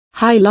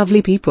Hi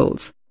lovely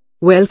peoples.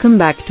 Welcome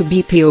back to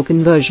BPO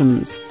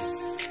Conversions.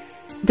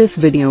 This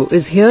video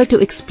is here to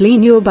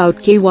explain you about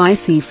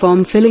KYC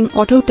form filling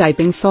auto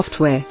typing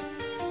software.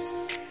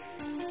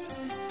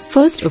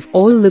 First of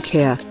all, look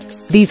here.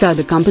 These are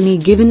the company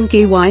given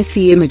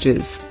KYC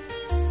images.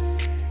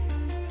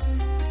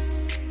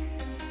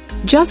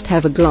 Just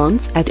have a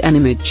glance at an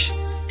image.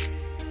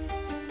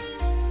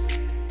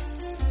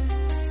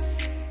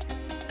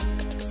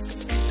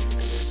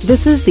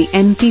 This is the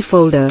empty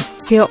folder.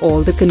 Here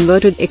all the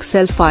converted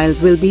Excel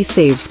files will be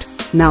saved.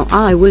 Now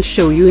I will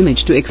show you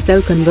image to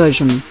Excel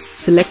conversion.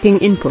 Selecting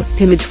input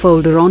image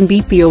folder on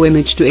BPO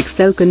image to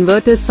Excel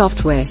converter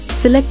software.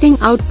 Selecting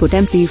output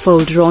empty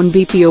folder on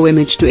BPO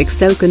image to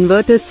Excel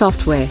converter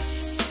software.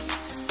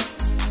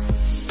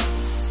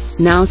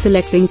 Now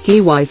selecting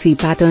KYC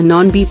pattern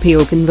on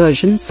BPO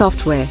conversion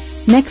software.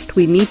 Next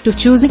we need to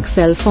choose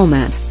Excel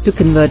format. To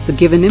convert the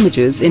given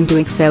images into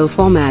Excel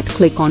format,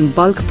 click on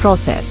bulk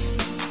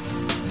process.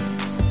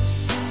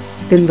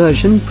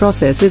 Conversion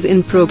process is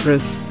in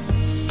progress.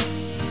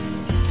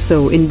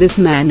 So in this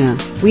manner,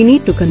 we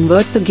need to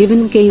convert the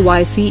given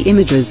KYC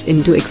images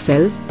into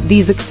Excel.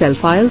 These Excel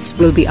files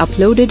will be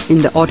uploaded in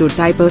the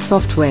Autotyper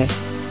software.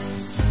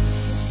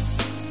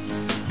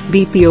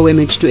 BPO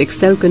image to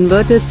Excel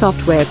converter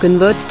software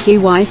converts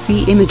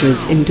KYC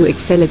images into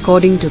Excel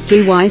according to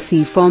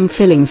KYC form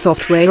filling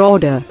software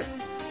order.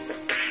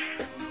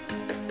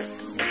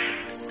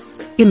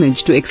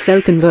 Image to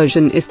Excel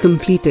conversion is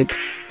completed.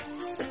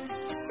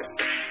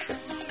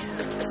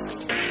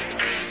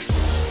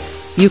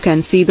 You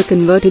can see the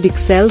converted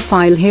Excel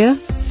file here.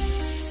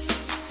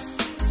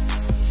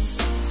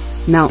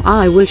 Now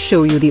I will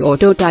show you the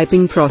auto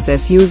typing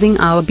process using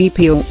our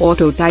BPO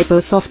Autotyper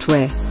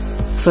software.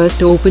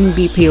 First open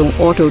BPO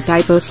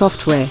Autotyper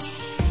software.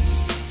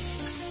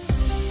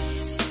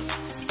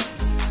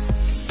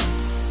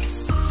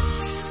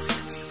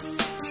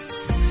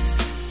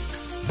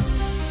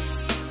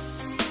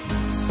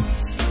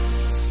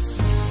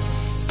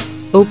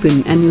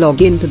 Open and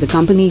log in to the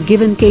company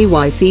given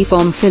KYC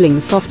form filling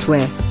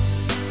software.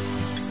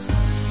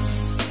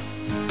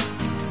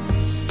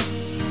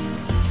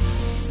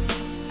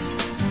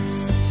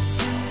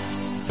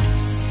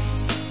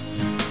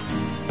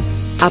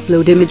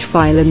 Upload image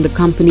file in the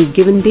company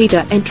given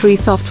data entry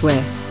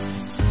software.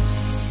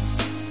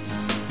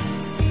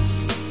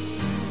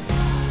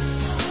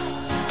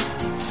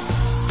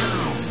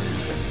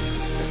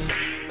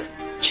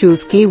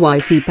 Choose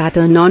KYC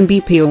pattern on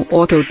BPO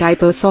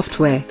Autotyper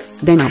software,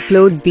 then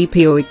upload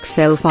BPO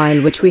Excel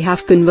file which we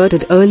have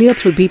converted earlier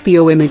through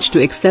BPO image to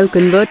Excel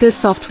converter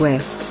software.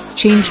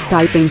 Change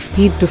typing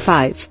speed to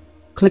 5.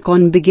 Click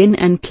on begin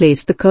and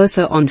place the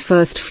cursor on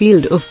first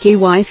field of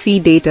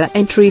KYC data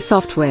entry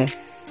software.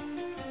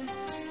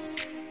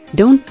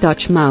 Don't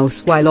touch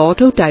mouse while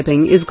auto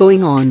typing is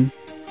going on.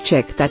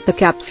 Check that the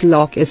caps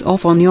lock is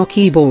off on your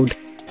keyboard.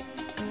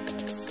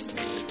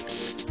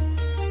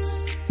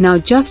 Now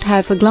just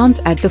have a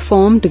glance at the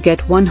form to get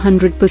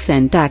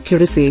 100%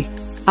 accuracy.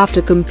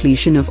 After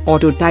completion of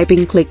auto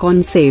typing, click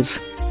on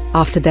save.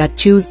 After that,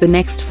 choose the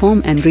next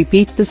form and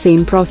repeat the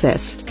same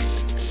process.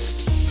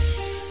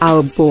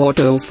 Our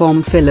auto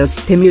form fillers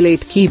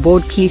stimulate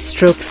keyboard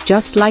keystrokes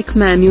just like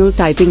manual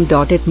typing.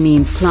 It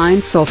means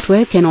client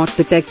software cannot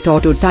detect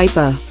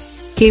Autotyper.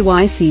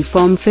 KYC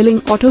form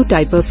filling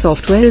Autotyper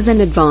software is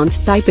an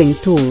advanced typing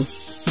tool.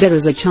 There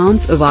is a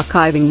chance of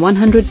archiving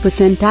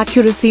 100%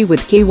 accuracy with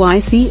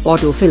KYC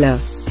autofiller.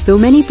 So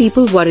many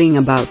people worrying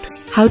about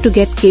how to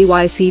get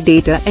KYC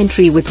data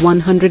entry with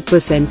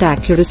 100%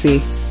 accuracy.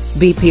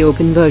 BPO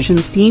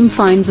Conversions team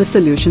finds a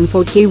solution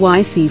for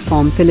KYC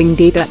form filling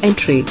data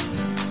entry.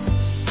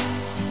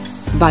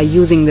 By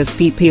using this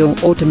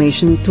BPO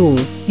automation tool,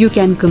 you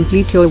can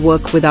complete your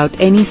work without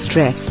any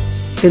stress.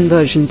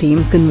 Conversion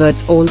team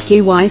converts all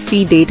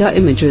KYC data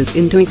images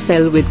into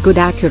Excel with good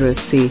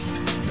accuracy.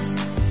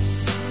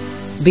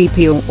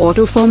 BPO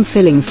Auto Form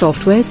Filling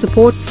software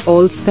supports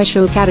all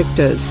special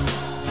characters.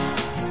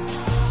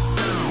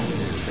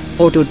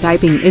 Auto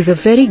typing is a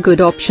very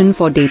good option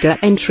for data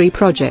entry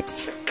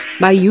projects.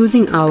 By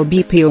using our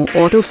BPO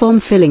Auto Form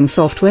Filling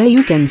software,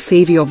 you can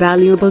save your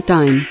valuable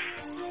time.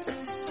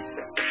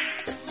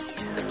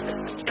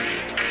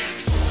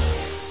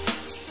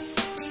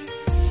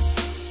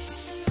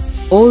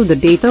 All the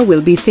data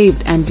will be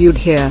saved and viewed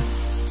here.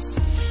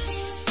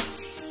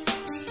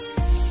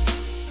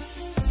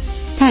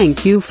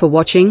 Thank you for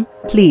watching.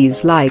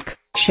 Please like,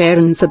 share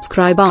and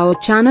subscribe our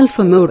channel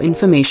for more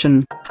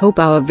information. Hope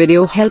our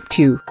video helped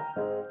you.